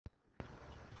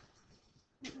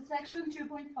section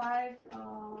 2.5,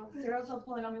 zeros of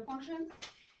polynomial functions.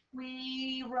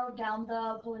 We wrote down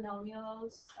the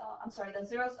polynomials, the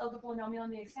zeros of the polynomial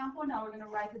in the example. Now we're going to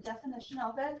write the definition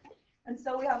of it. And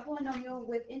so we have polynomial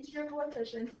with integer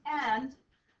coefficients and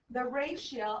the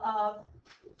ratio of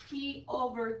P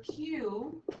over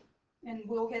Q, and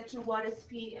we'll get to what is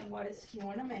P and what is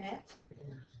Q in a minute.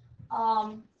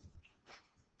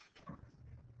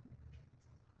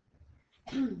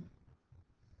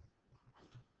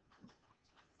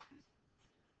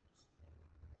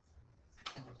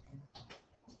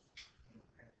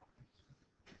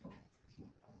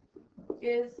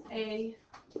 Is a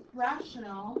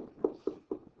rational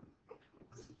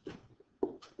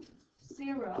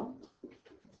zero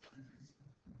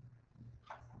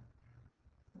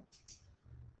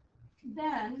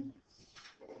then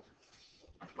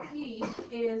P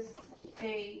is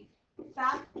a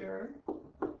factor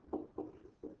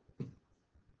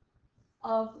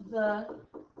of the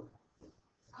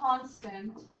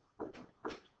constant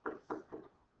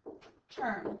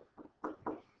term.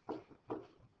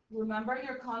 Remember,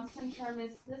 your constant term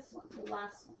is this one, the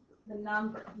last one, the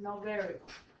number, no variable.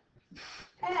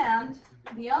 And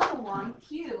the other one,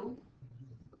 Q,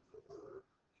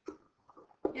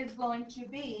 is going to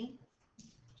be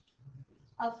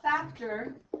a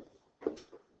factor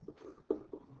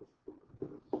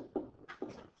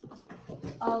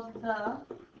of the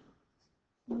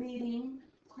leading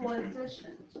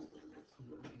coefficient.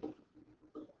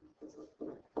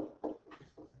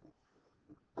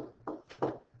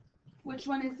 Which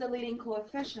one is the leading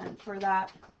coefficient for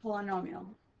that polynomial?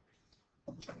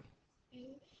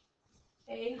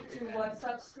 A to what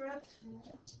subscript?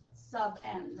 Sub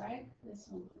n, right? This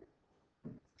one.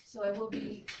 So it will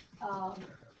be,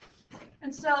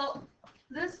 and so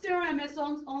this theorem is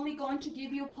only going to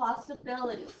give you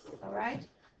possibilities, all right?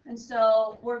 And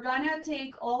so we're going to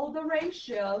take all the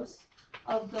ratios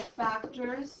of the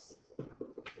factors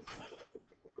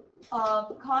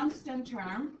of constant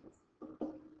term,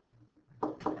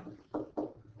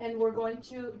 and we're going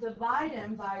to divide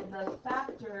them by the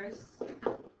factors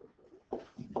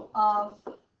of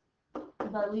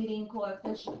the leading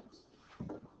coefficient.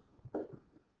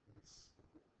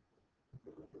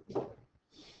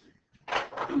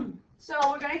 So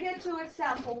we're going to get to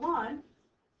example 1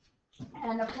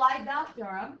 and apply that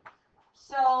theorem.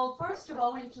 So first of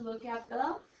all, we need to look at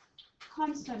the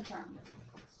constant term.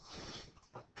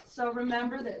 So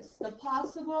remember this,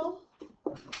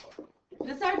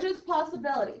 these are just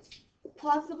possibilities,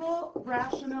 possible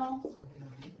rational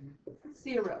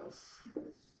zeros.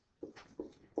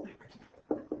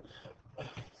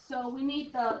 So we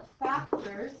need the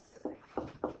factors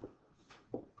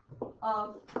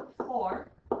of 4,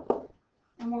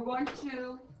 and we're going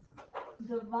to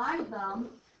divide them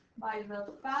by the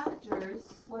factors.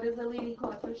 What is the leading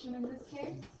coefficient in this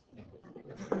case?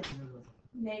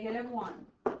 -1.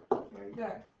 Very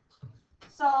good.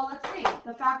 So let's see.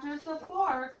 The factors of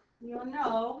 4, you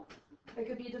know, they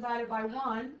could be divided by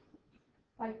 1,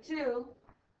 by 2,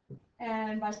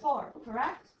 and by 4,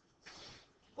 correct?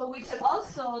 But we could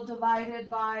also divide it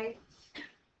by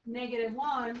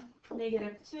 -1,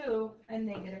 -2, and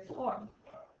 -4.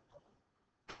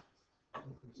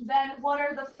 Then what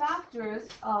are the factors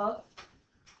of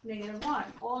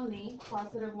 -1? Only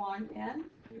 +1 and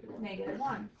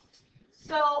 -1.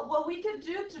 So what we could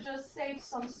do to just save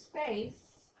some space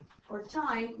or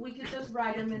time, we could just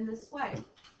write them in this way.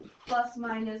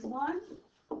 +-1,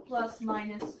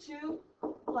 +-2,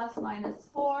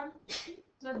 +-4,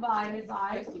 divided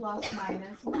by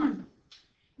 +-1.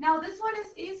 Now this one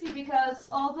is easy because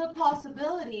all the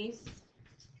possibilities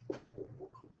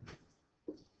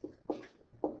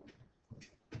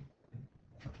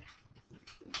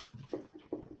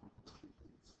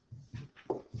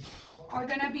are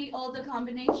going to be all the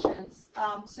combinations.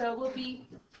 So it will be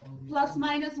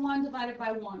 +-1 divided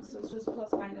by 1, so it's just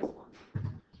 +-1.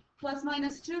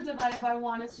 +-2 divided by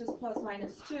 1 is just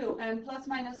 +-2, and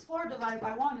 +-4 divided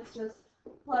by 1 is just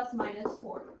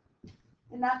 +-4.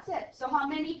 And that's it. So how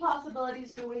many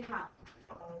possibilities do we have?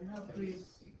 We have 3.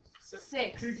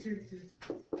 6.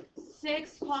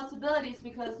 6 possibilities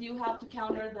because you have to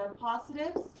counter the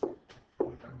positives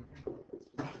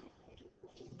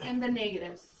and the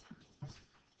negatives.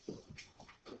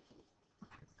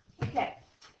 Okay,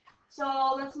 so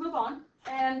let's move on.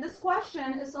 And this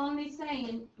question is only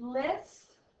saying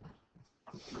list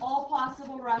all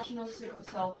possible rational zeros.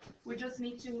 So we just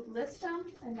need to list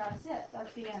them, and that's it.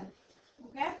 That's the end.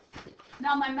 Okay?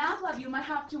 Now, my math lab, you might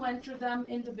have to enter them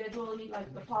individually,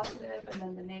 like the positive, and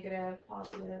then the negative,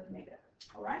 positive, negative.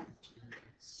 All right?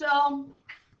 So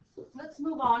let's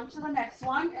move on to the next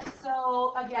one. And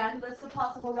so again, list the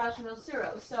possible rational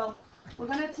zeros. So we're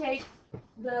going to take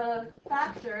the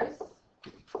factors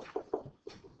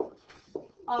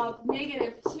of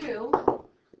 -2,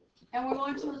 and we're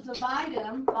going to divide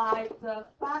them by the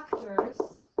factors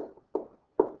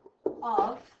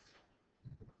of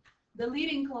the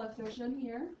leading coefficient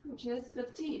here, which is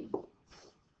 15.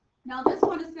 Now this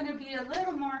one is going to be a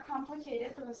little more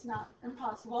complicated, but it's not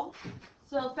impossible.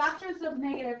 So factors of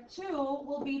 -2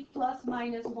 will be plus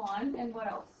minus 1, and what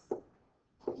else?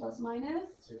 Plus minus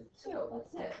 2,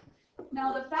 that's it.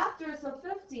 Now the factors of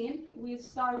 15, we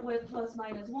start with plus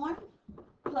minus 1,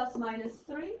 plus minus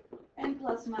 3, and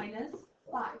plus minus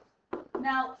 5.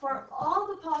 Now for all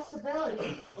the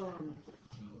possibilities,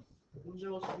 Would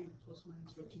there also be plus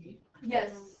minus 15?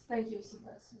 yes, thank you,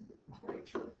 Sebastian. Very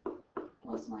true.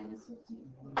 Plus minus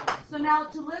 15. So now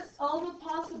to list all the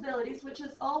possibilities, which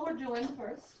is all we're doing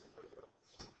first.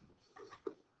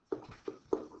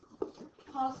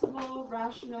 Possible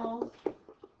rational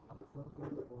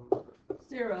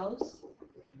zeros.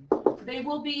 They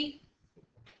will be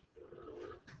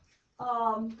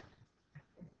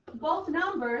both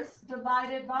numbers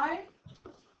divided by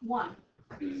 1.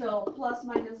 So plus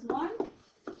minus 1,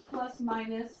 plus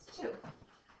minus 2.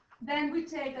 Then we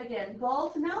take again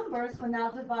both numbers, but now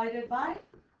divided by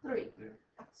 3.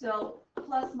 So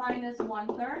plus minus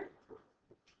 1/3,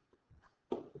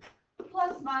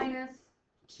 plus minus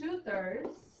 2/3.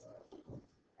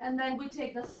 And then we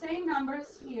take the same numbers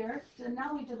here, and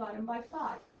now we divide them by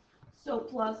 5. So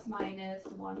plus minus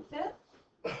 1/5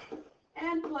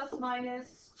 and plus minus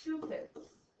 2/5.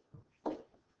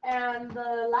 And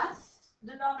the last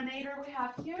denominator we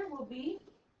have here will be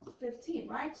 15,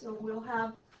 right? So we'll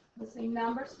have the same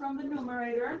numbers from the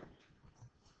numerator,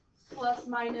 plus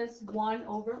minus 1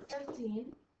 over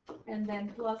 15, and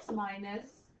then plus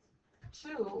minus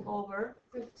 2 over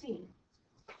 15.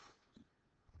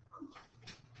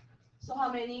 So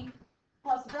how many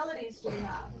possibilities do we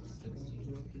have?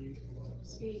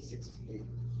 16.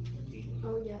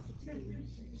 Oh, yes, 16.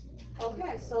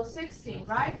 Okay, so 16,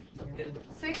 right?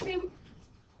 16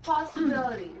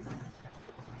 possibilities.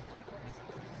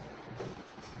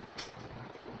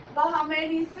 But how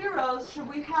many zeros should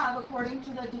we have according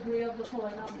to the degree of the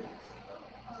polynomial?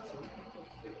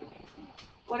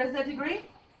 What is the degree?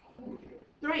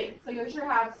 3. So you should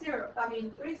have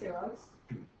 3 zeros.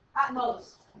 At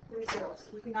most, 3 zeros.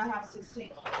 We cannot have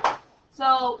 16.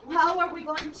 So how are we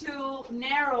going to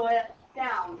narrow it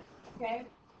down? Okay.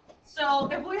 So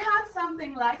if we had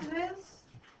something like this,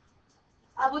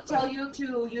 I would tell you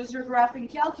to use your graphing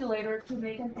calculator to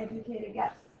make an educated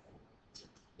guess.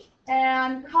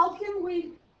 And how can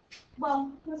we,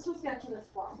 well, let's just get to this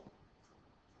form.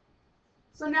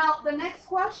 So now the next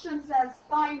question says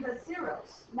find the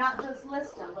zeros, not just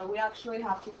list them, but we actually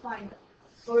have to find them.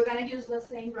 So we're going to use the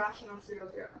same rational zero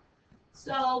theorem.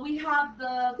 So we have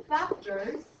the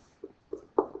factors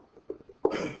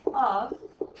of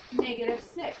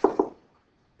 -6,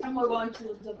 and we're going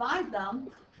to divide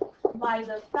them by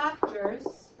the factors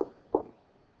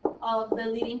of the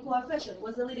leading coefficient.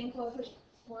 What's the leading coefficient?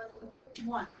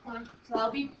 1. So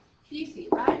that'll be easy,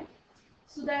 right?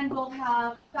 So then we'll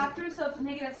have factors of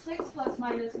 -6 plus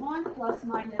minus 1 plus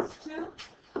minus 2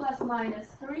 plus minus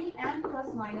 3 and plus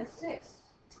minus 6.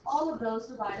 All of those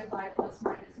divided by plus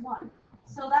minus 1.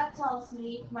 So that tells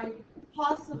me my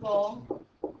possible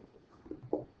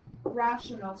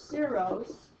rational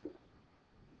zeros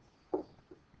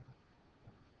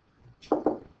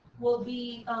will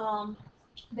be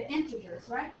the integers,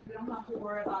 right? We don't have to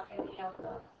worry about any of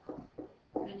the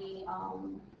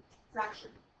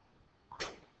fraction,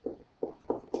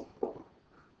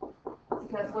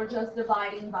 because we're just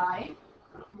dividing by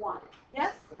 1.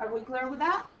 Yes? Are we clear with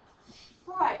that?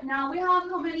 All right. Now we have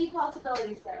how many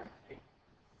possibilities there?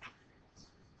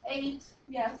 8.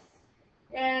 Yes.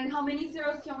 And how many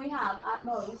zeros can we have at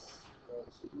most?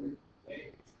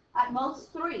 At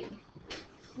most 3.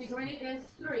 Degree is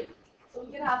 3. So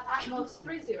we could have at most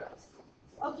 3 zeros.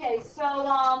 Okay, so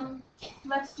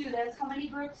let's do this. How many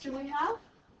groups do we have?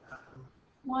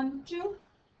 1, 2,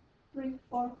 3,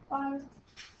 4, 5,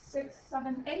 6,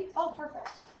 7, 8. Oh, perfect.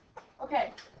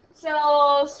 Okay,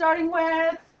 so starting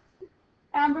with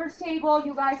Amber's table,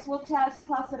 you guys will test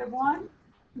 +1,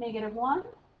 -1.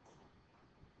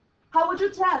 How would you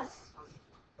test?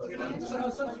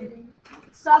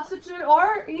 Substitute,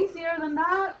 or easier than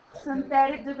that,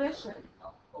 synthetic division.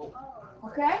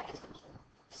 Okay?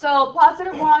 So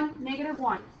 +1,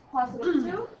 -1.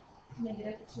 +2,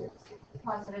 -2.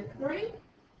 +3,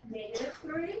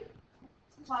 -3.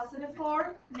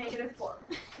 +4, -4.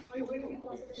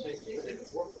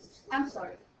 I'm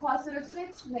sorry. Positive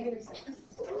 6, negative 6.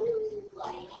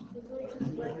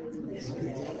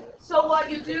 So what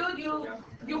you do,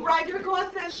 you write your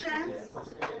coefficients,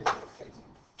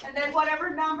 and then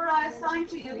whatever number I assign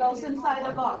to you goes inside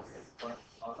the box.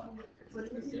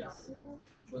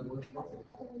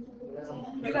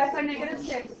 You guys are negative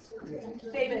 6.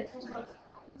 David,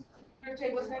 your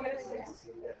table's negative 6.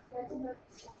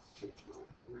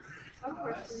 Of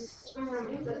course. No.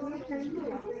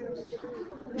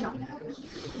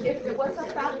 If it was a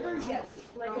factor, yes.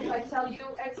 Like if I tell you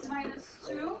x minus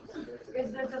 2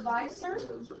 is the divisor,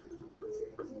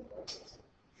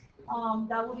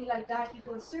 that would be like that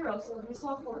equals 0. So the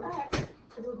result for x,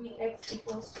 it would be x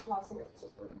equals positive 2.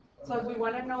 So if we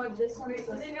want to know if this one is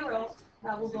a 0,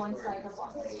 that will go inside the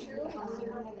box.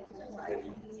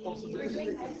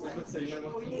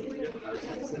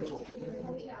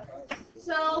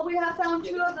 So we have found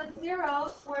 2 of the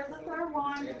zeros. Where's the third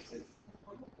one?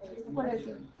 What is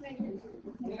it?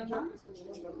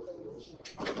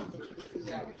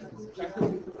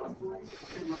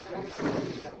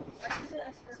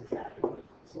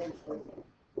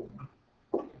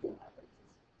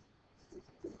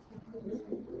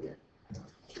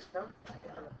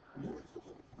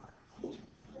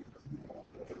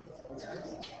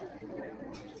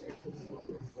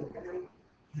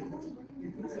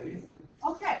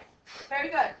 Okay, very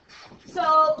good.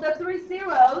 So the 3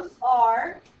 zeros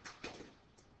are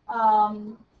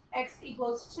x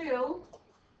equals 2,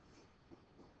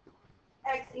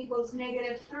 x equals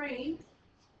negative 3,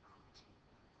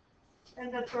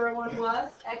 and the third one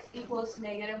was x equals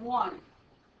negative 1,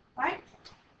 right?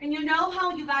 And you know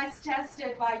how you guys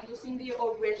tested by using the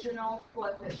original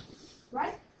coefficients,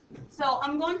 right? So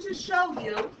I'm going to show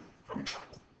you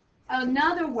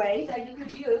another way that you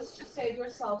could use to save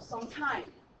yourself some time.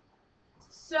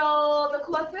 So the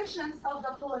coefficients of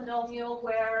the polynomial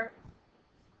were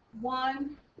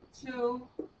 1, 2,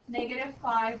 negative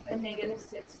 5, and negative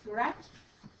 6, correct?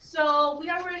 So we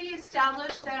already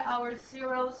established that our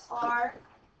zeros are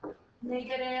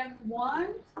negative 1,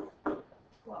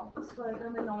 well, let's put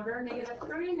them in order, negative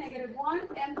 3, negative 1,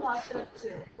 and positive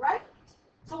 2, right?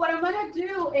 So what I'm going to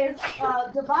do is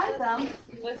divide them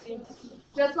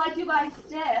just like you guys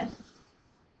did.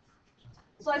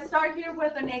 So I start here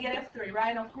with a negative 3,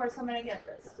 right? Of course I'm going to get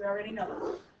this. We already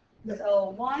know this.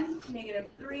 So 1, negative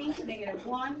 3, negative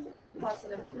 1,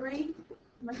 positive 3.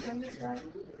 Am I doing this right?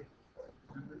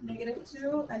 Negative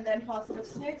 2, and then positive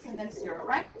 6, and then 0,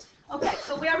 right? Okay,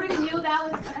 so we already knew that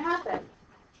was going to happen.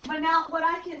 But now what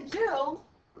I can do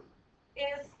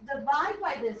is divide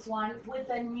by this one with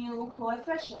a new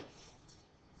coefficient.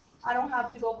 I don't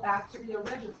have to go back to the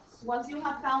originals. Once you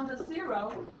have found the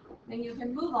 0, then you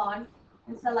can move on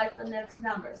and select the next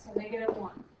number, so negative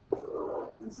 1.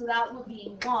 And so that would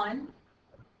be 1.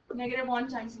 Negative 1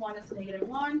 times 1 is negative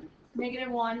 1.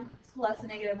 Negative 1 plus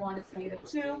negative 1 is negative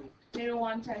 2. Negative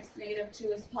 1 times negative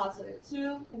 2 is positive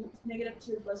 2. And negative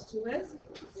 2 plus 2 is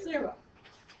 0.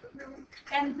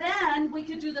 And then we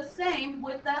could do the same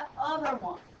with that other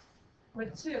one,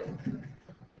 with 2.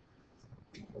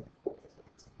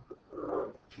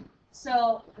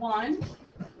 So 1,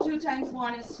 2 times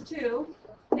 1 is 2.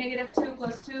 Negative 2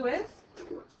 plus 2 is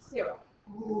 0.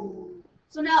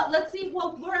 So now let's see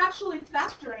what we're actually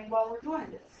factoring while we're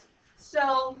doing this.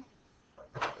 So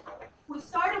we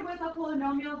started with a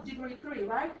polynomial of degree 3,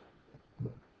 right?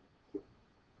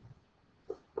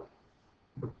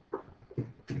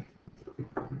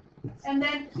 And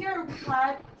then here we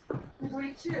had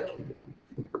degree 2.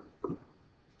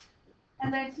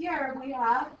 And then here we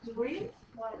have degree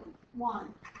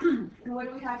 1. And what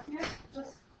do we have here?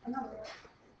 Just a number.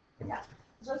 Yeah,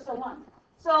 just a 1.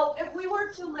 So if we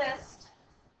were to list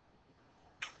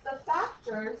the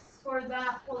factors for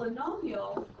that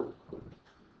polynomial,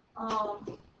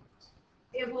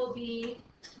 it will be,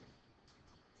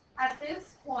 at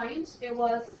this point, it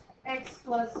was x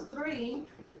plus 3,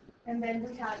 and then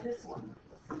we had this one,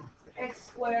 x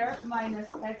squared minus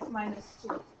x minus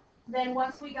 2. Then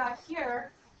once we got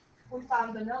here, we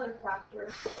found another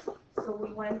factor. So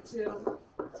we went to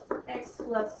x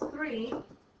plus 3,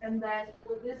 and then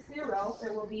with this 0,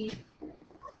 it will be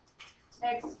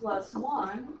x plus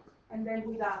 1, and then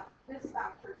we got this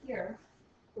factor here,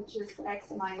 which is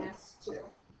x minus 2.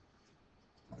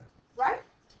 Right?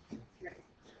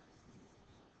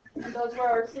 And those were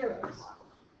our zeros.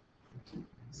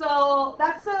 So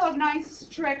that's a nice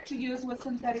trick to use with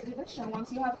synthetic division.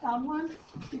 Once you have found one,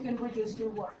 you can reduce your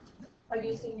work by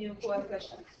using new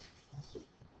coefficients.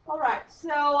 All right,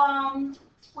 so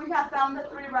we have found the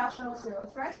 3 rational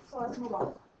zeros, right? So let's move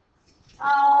on.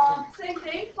 Same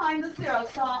thing, find the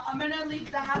zeros. So I'm going to leave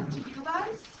that to you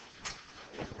guys.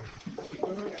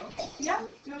 Yeah,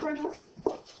 do it right now.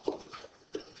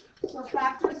 So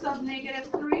factors of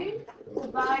 -3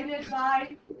 divided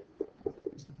by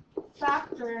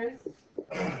factors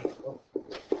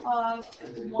of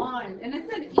 1. And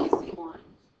it's an easy one.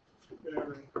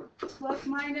 Plus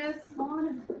minus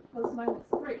 1 plus minus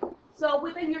 3. So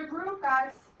within your group,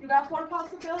 guys, you got 4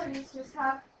 possibilities. Just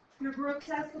have your group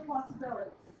test the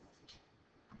possibilities.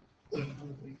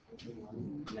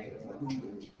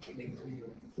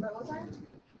 What was that?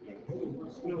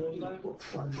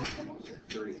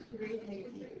 3.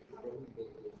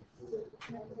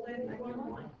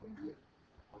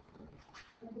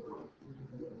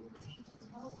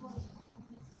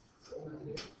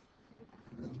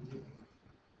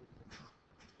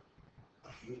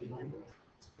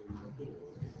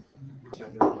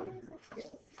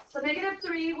 So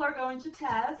 -3, we're going to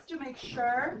test to make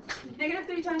sure.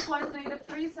 -3 times 1 is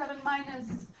 -3. 7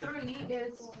 minus 3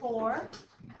 is 4.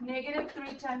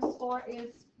 -3 times 4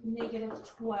 is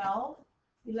 -12.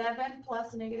 11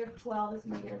 plus -12 is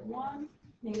 -1.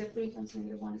 -3 times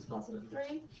 -1 is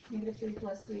 +3. -3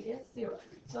 plus 3 is 0.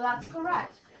 So that's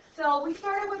correct. So we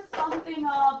started with something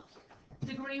of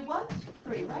degree 1,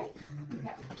 3, right?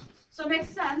 Okay. So it makes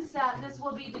sense that this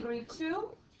will be degree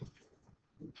 2.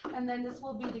 And then this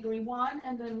will be degree 1,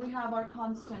 and then we have our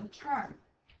constant term.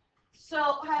 So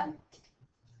have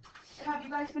you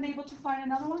guys been able to find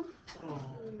another one?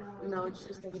 No, it's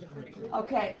just -3.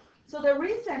 Okay, so the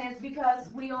reason is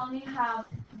because we only have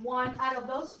one, out of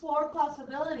those 4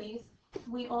 possibilities,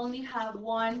 we only have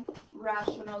one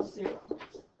rational 0.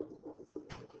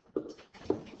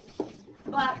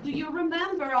 But do you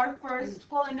remember our first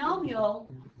polynomial?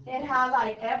 It had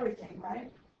like everything,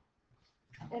 right?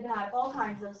 It had all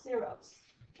kinds of zeros.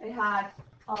 It had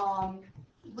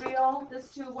real. These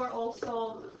 2 were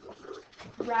also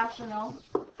rational.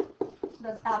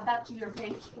 Let's add that to your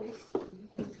page, please.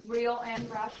 Real and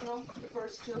rational, the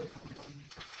first 2.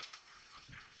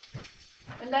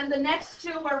 And then the next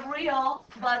 2 were real,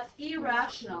 but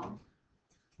irrational.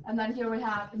 And then here we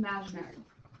have imaginary.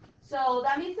 So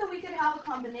that means that we could have a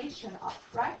combination of,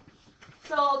 right?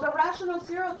 So the rational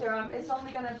 0 theorem is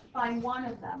only going to find one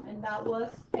of them, and that was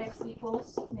x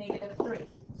equals -3.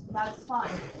 That's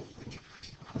fine.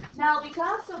 Now,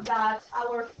 because of that,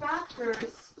 our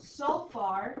factors so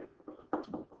far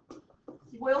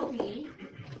will be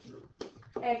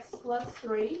x plus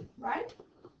 3, right?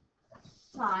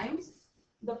 Times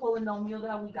the polynomial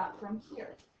that we got from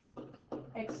here.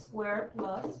 X squared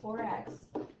plus 4x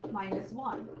minus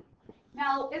 1.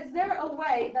 Now, is there a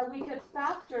way that we could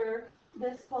factor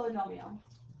this polynomial?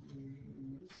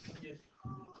 Yes.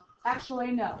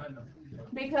 Actually, no.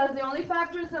 Because the only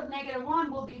factors of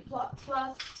 -1 will be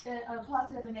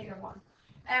positive and -1.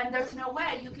 And there's no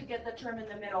way you could get the term in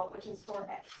the middle, which is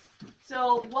 4x. So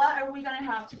what are we going to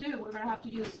have to do? We're going to have to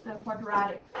use the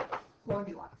quadratic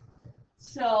formula.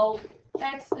 So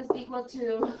x is equal to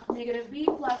 -b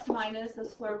plus minus the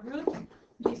square root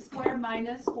b squared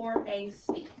minus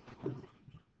 4ac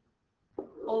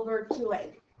over 2a.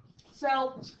 So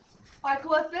our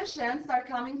coefficients are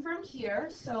coming from here.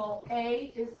 So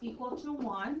a is equal to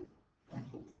 1,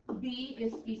 b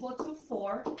is equal to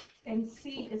 4, and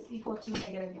c is equal to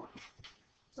 -1.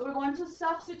 So we're going to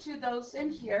substitute those in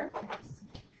here,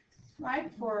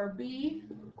 right, for b,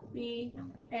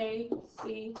 a,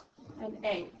 c, and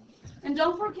a. And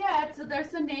don't forget that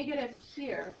there's a negative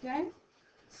here, okay?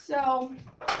 So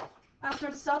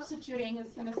after substituting,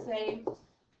 it's going to say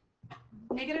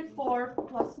 -4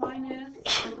 plus minus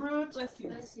the root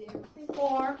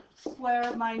 4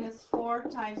 squared minus 4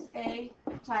 times a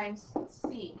times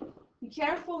c. Be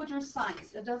careful with your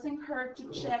signs. It doesn't hurt to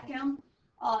check them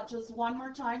just one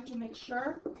more time to make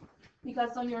sure,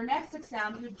 because on your next exam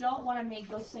you don't want to make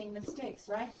those same mistakes,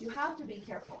 right? You have to be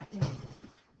careful.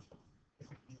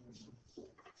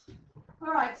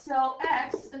 All right, so x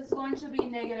is going to be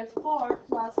 -4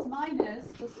 plus minus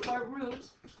the square root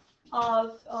of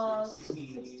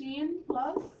 16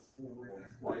 plus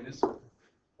minus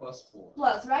plus 4.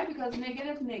 Plus, right? Because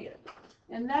negative.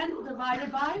 And then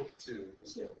divided by 2.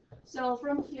 2. So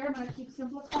from here, I'm going to keep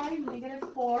simplifying.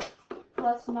 -4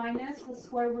 plus minus the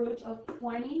square root of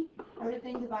 20.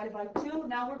 Everything divided by 2.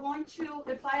 Now we're going to,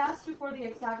 if I asked you for the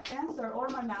exact answer, or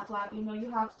my math lab, you know you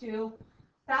have to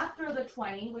factor the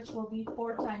 20, which will be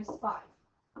 4 times 5.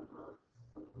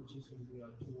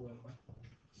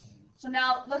 So now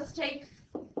let's take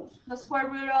the square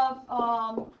root of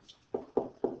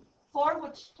 4,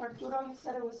 which Arturo, you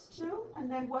said it was 2, and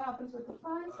then what happens with the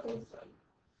 5 is,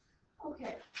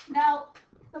 okay. Now,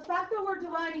 the fact that we're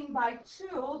dividing by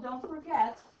 2, don't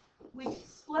forget, we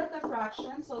split the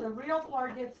fraction, so the real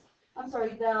part gets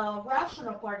the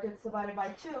rational part gets divided by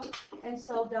 2, and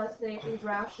so does the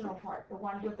irrational part, the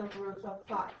one with the root of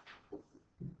 5.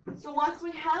 So once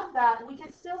we have that, we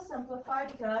can still simplify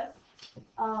because,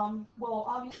 well,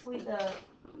 obviously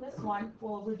this one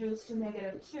will reduce to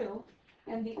 -2,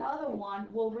 and the other one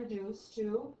will reduce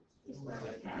to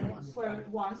square root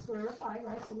 1, square root of 5,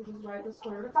 right? So we just write the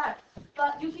square root of 5.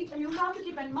 But you have to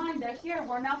keep in mind that here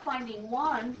we're not finding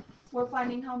 1, we're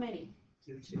finding how many?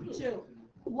 2.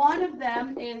 One of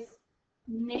them is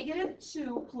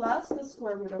 -2 plus the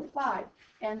square root of 5,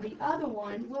 and the other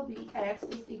one will be x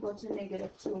is equal to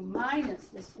 -2 minus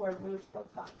the square root of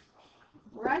 5.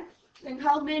 All right? And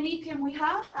how many can we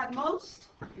have at most?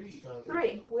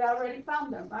 3. We already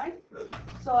found them, right?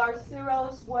 So our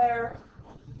zeros were,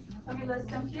 let me list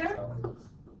them here.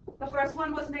 The first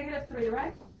one was -3,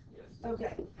 right?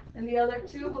 Okay. And the other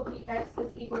two will be x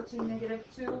is equal to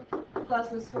 -2 plus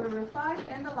the square root of 5.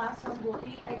 And the last one will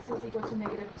be x is equal to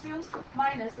 -2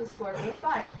 minus the square root of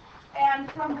 5.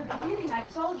 And from the beginning, I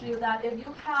told you that if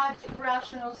you had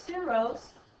irrational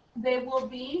zeros, they will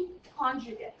be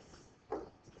conjugates.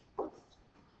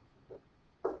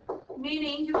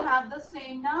 Meaning you have the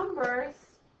same numbers,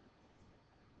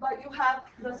 but you have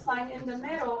the sign in the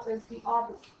middle is the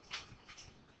opposite.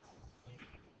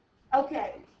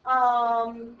 Okay.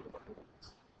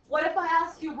 What if I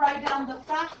ask you write down the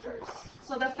factors?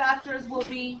 So the factors will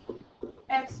be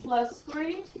x plus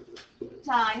 3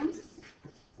 times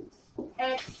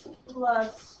x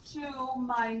plus 2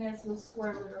 minus the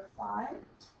square root of 5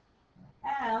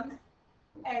 and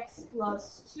x plus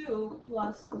 2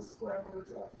 plus the square root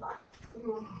of 5.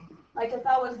 Like if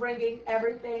I was bringing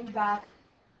everything back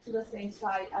to the same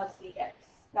side as the x.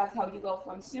 That's how you go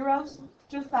from zeros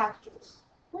to factors.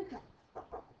 Okay.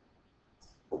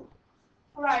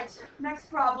 All right, next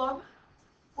problem.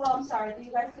 Well, I'm sorry, did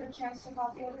you guys get a chance to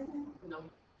copy everything? No.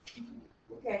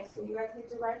 Okay, so you guys need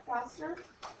to write faster.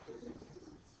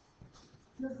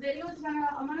 This video is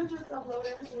I'm gonna just upload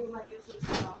it to my YouTube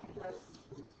channel because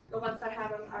the ones I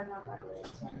have them are not that great.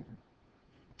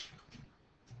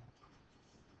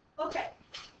 Okay.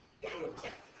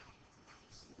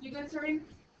 You good, Serene?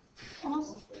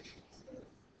 Almost?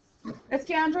 Is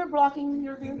Kendra blocking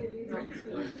your view?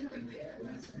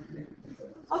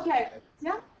 Okay,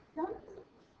 yeah, done?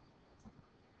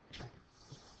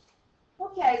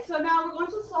 Okay, so now we're going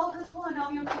to solve this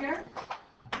polynomial here.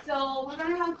 So we're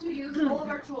going to have to use all of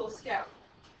our tools here.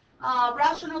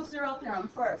 Rational zero theorem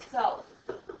first. So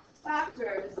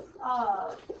factors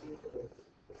of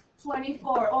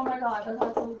 24. Oh my God,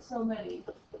 that's so many.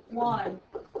 1,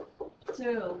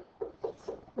 2,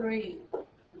 3,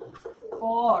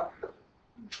 4,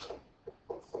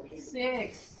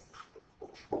 6,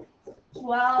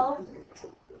 12.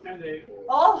 And 8.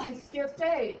 Oh, I skipped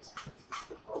 8.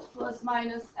 Plus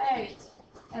minus 8.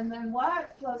 And then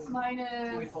what? Plus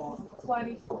minus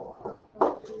 24.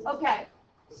 Okay.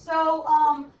 So,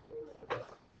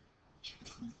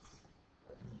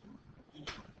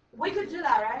 we could do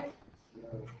that, right?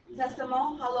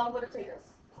 Decimal, how long would it take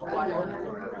us? 4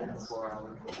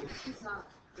 hours.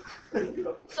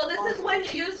 So this is when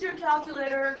you use your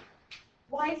calculator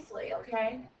wisely,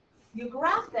 okay? You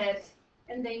graph it,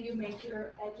 and then you make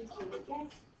your educated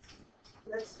guess.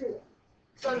 Let's do it.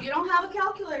 So if you don't have a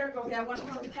calculator, go get one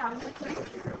from the cabinet, please.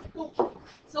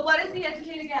 So what is the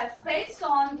educated guess? Based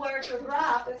on where the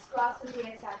graph is crossing the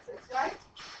x-axis, right?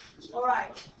 All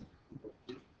right.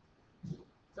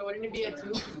 So wouldn't it be a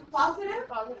 2? Positive?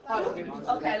 Positive.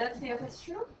 Okay, let's see if it's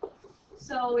true.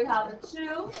 So we have a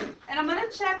 2. And I'm going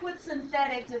to check with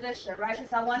synthetic division, right?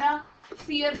 Because I want to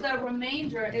see if the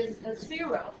remainder is a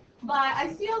 0. But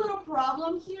I see a little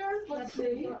problem here. Let's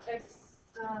see.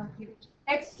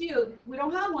 X cubed. We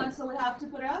don't have one, so we have to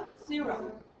put a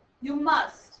 0. You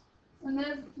must. And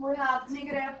then we have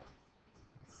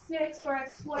 -6 for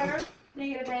x squared,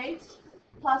 -8,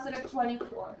 positive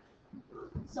 24.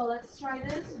 So let's try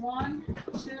this. 1,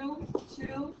 2,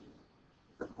 2,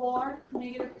 4,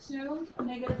 -2,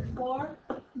 -4,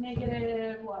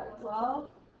 -12,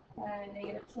 and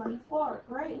 -24.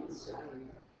 Great.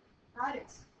 Got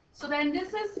it. So then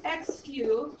this is x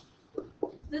cubed.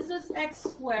 This is x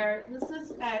squared, this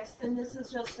is x, and this is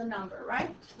just a number,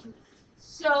 right?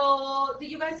 So, did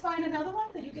you guys find another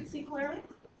one that you can see clearly?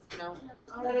 No.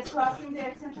 That it's crossing the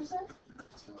x-intercept?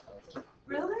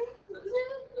 Really?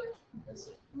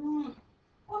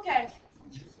 Okay.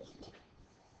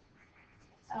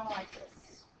 I don't like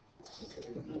this.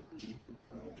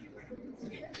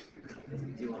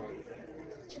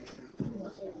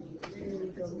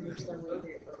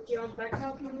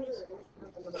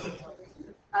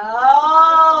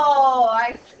 Oh,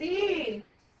 I see.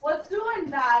 What's doing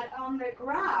that? on the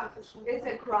graph, is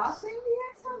it crossing the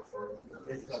x-axis?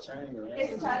 It's turning around.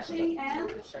 It's touching and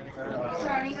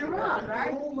turning around,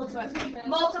 right?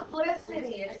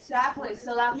 Multiplicity, exactly.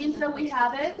 So that means that we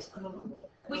have it.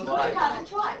 We could have it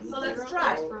twice. So let's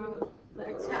try.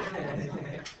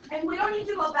 And we don't need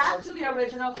to go back to the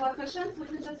original coefficients. We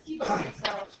can just keep going.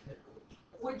 So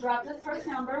we drop this first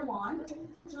number, 1.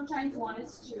 2 times 1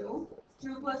 is 2.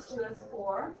 2 plus 2 is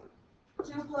 4.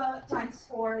 2 times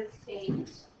 4 is 8.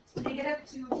 Negative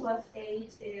 2 plus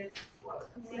 8 is what?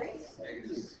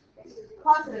 6?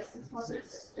 Positive 6, positive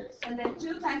 6. And then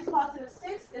 2 times positive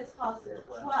 6 is positive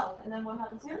 12. And then what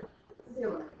happens here?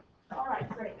 0. All right,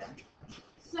 great.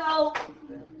 So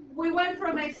we went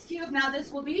from x cubed. Now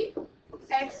this will be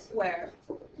x squared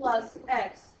plus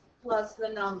x plus the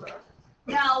number.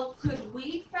 Now, could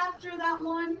we factor that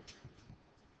one?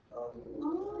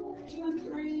 1, 2, and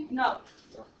 3. No,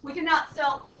 we cannot.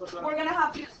 So we're going to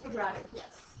have to use quadratic, yes.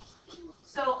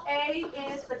 So A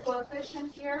is the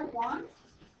coefficient here, 1.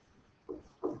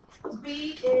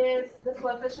 B is the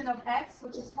coefficient of x,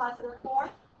 which is positive 4.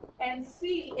 And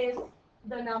C is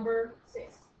the number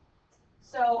 6.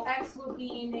 So x will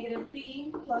be negative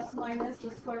b plus minus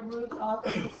the square root of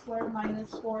a squared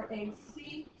minus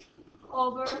 4ac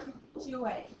over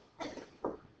 2a.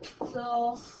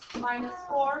 So minus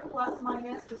 4 plus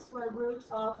minus the square root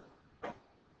of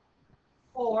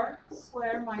 4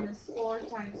 squared minus 4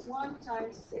 times 1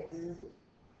 times 6.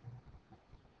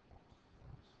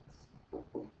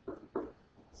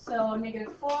 So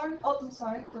negative 4,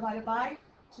 divided by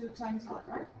 2 times 1,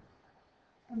 right?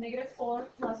 So negative 4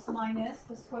 plus minus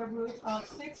the square root of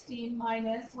 16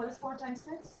 minus, what is 4 times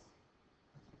 6?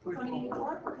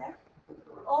 24, okay.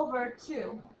 Over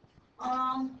 2.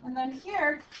 And then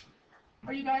here,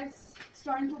 are you guys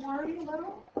starting to worry a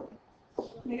little?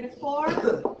 Negative 4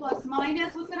 plus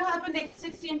minus, what's going to happen?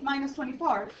 16 minus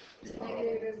 24.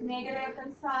 Negative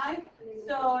inside.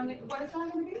 So what is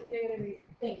that going to be? Negative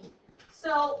 8.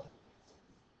 So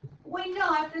we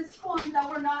know at this point that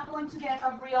we're not going to get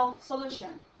a real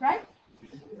solution, right?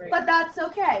 But that's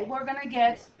okay. We're going to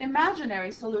get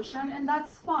imaginary solution, and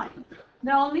that's fine.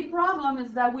 The only problem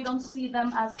is that we don't see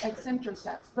them as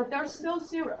x-intercepts, but they're still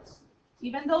zeros.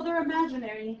 Even though they're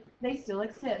imaginary, they still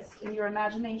exist in your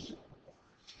imagination.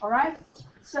 All right?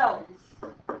 So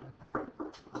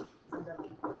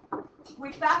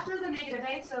we factor the negative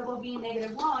 8, so it will be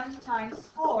negative 1 times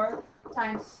 4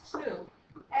 times 2.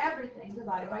 Everything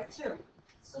divided by 2.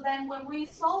 So then when we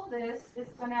solve this,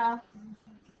 it's going to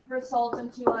result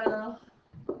into a...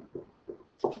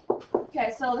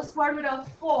 Okay, so the square root of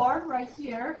 4 right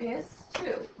here is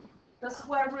 2. The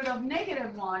square root of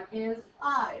negative 1 is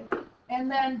I. And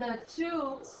then the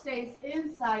 2 stays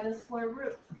inside the square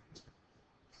root.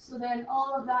 So then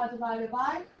all of that divided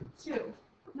by 2.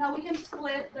 Now we can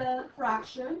split the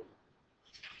fraction.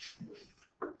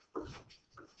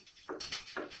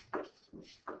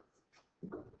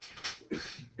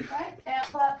 Right?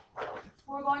 But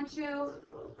we're going to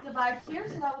divide here,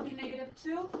 so that would be negative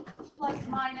 2 plus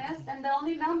minus, and the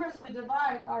only numbers we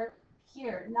divide are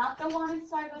here, not the one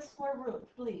inside the square root,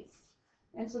 please.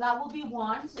 And so that will be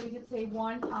 1, so you could say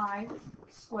 1i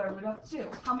square root of 2.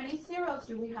 How many zeros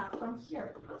do we have from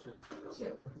here?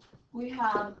 2. We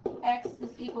have x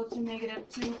is equal to negative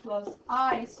 2 plus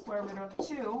I square root of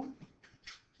 2.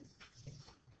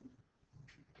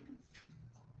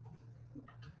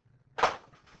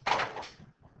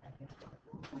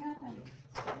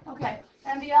 Okay,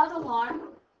 and the other one,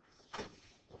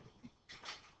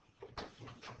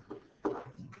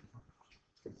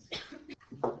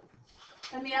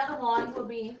 will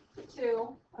be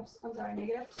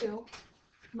negative 2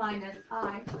 minus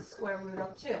I square root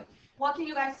of 2. What can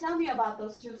you guys tell me about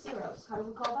those two zeros? How do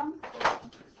we call them?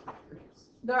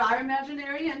 They are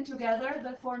imaginary, and together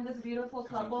they form this beautiful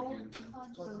couple,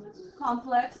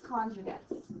 complex conjugates.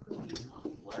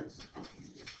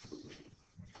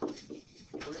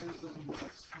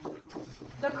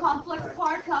 The complex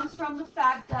part comes from the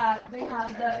fact that they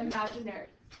have the imaginary.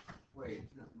 Wait.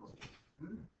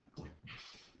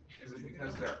 Is it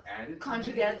because they're added?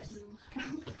 Conjugates.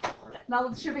 Now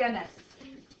it should be an S.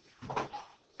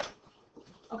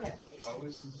 Okay.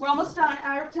 We're almost done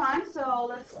out of time, so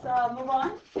let's move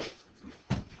on.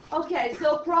 Okay,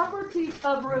 so properties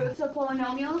of roots of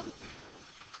polynomials.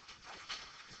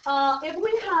 If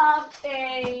we have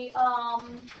a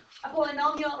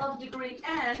polynomial of degree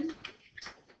n,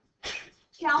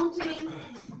 counting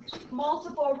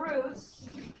multiple roots,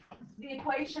 the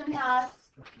equation has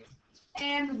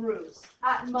n roots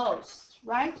at most,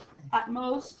 right? At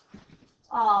most,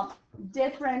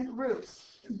 different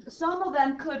roots. Some of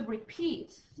them could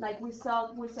repeat, like we saw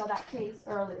that case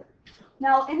earlier.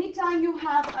 Now, anytime you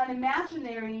have an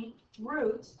imaginary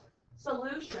root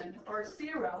solution or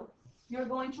zero, you're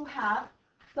going to have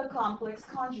the complex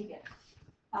conjugate.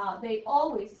 They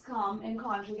always come in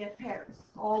conjugate pairs,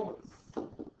 always.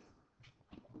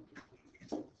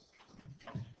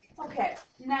 Okay,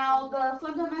 now the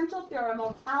fundamental theorem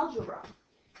of algebra.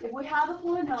 If we have a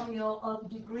polynomial of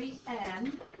degree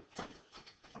n,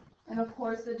 and of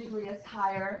course the degree is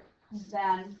higher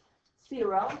than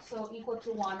 0, so equal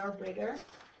to 1 or greater,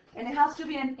 and it has to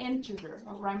be an integer.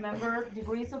 Remember,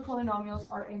 degrees of polynomials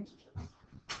are integers.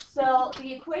 So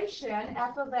the equation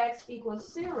f of x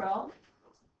equals 0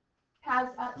 has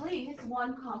at least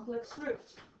one complex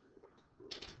root.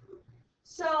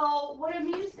 So what it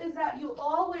means is that you're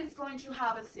always going to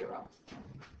have a 0,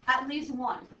 at least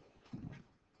one.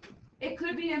 It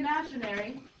could be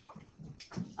imaginary.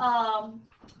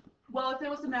 Well, if it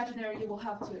was imaginary, you will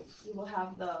have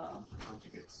the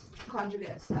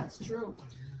conjugates. That's true.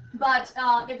 But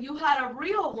if you had a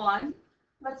real one,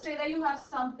 let's say that you have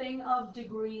something of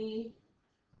degree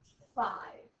 5.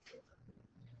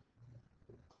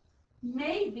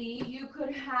 Maybe you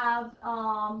could have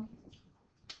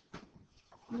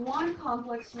one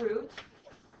complex root,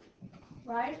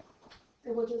 right?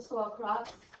 It will just go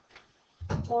across.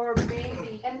 Or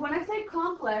maybe, and when I say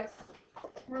complex,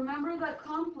 remember that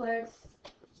complex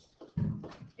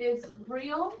is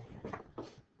real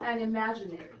and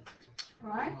imaginary,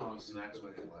 right? Oh, so that's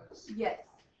what it was. Yes.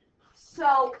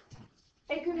 So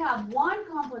it could have one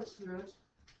complex root.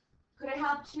 Could it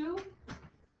have two?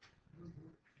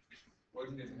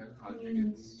 Wouldn't it have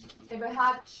conjugates? If it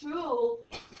had two,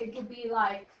 it could be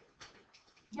like,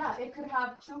 yeah, it could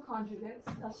have two conjugates.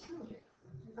 That's true.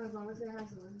 As long as it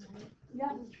has one, right?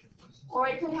 Yeah. Or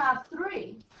it could have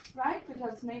 3, right?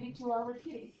 Because maybe 2 are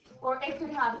repeating. Or it could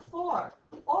have 4.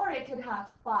 Or it could have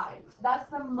 5. That's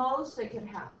the most it could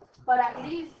have. But at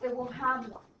least it will have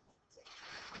one.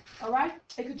 All right?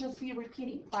 It could just be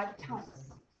repeating 5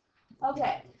 times.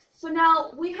 Okay. So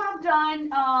now we have done,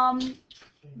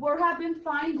 we have been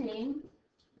finding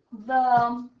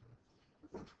the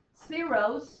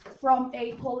zeros from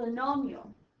a polynomial.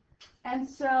 And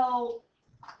so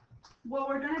what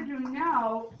we're going to do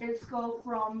now is go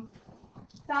from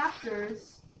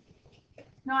factors,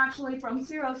 no, actually from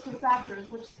zeros to factors,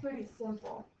 which is pretty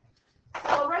simple.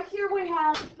 So right here we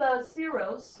have the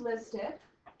zeros listed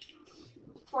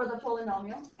for the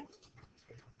polynomial.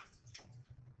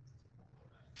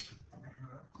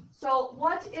 So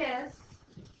what is,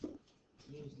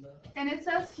 and it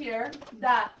says here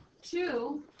that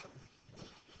 2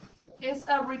 is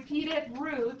a repeated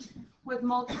root with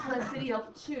multiplicity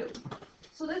of 2.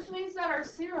 So this means that our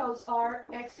zeros are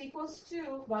x equals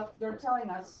 2, but they're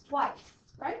telling us twice,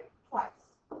 right? Twice.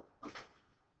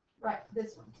 Right,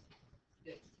 this one.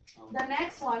 The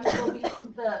next one will be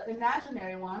the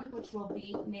imaginary one, which will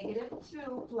be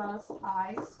 -2 plus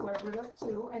I square root of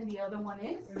 2, and the other one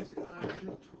is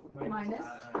minus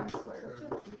I square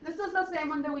root of 2. This is the same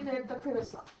one that we did the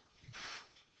previous one.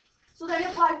 So then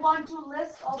if I want to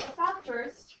list all the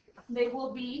factors, they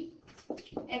will be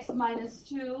x minus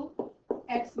 2,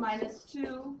 x minus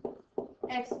 2,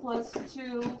 x plus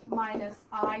 2 minus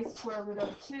I square root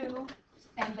of 2,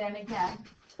 and then again,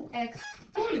 x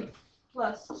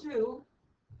plus 2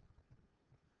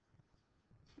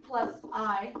 plus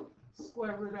I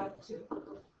square root of 2.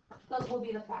 Those will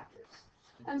be the factors.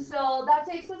 And so that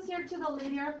takes us here to the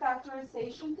linear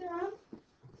factorization theorem.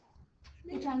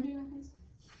 What time do you have this?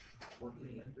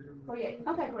 48.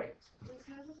 Okay, great.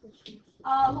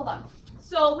 Hold on.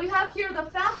 So we have here the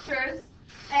factors,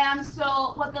 and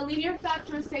so what the linear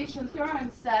factorization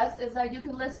theorem says is that you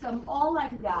can list them all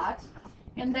like that,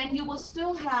 and then you will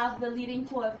still have the leading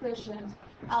coefficient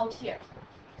out here.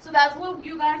 So that's what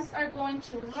you guys are going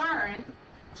to learn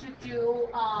to do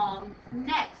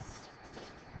next.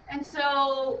 And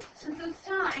so since it's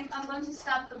time, I'm going to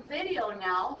stop the video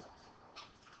now.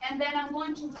 And then I'm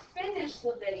going to finish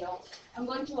the video. I'm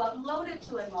going to upload it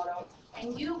to Emoto,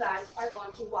 and you guys are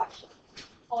going to watch it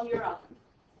on your own.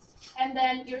 And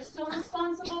then you're still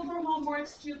responsible for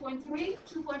homeworks 2.3,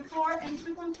 2.4, and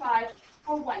 2.5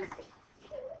 for Wednesday.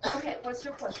 Okay, what's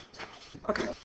your question? Okay.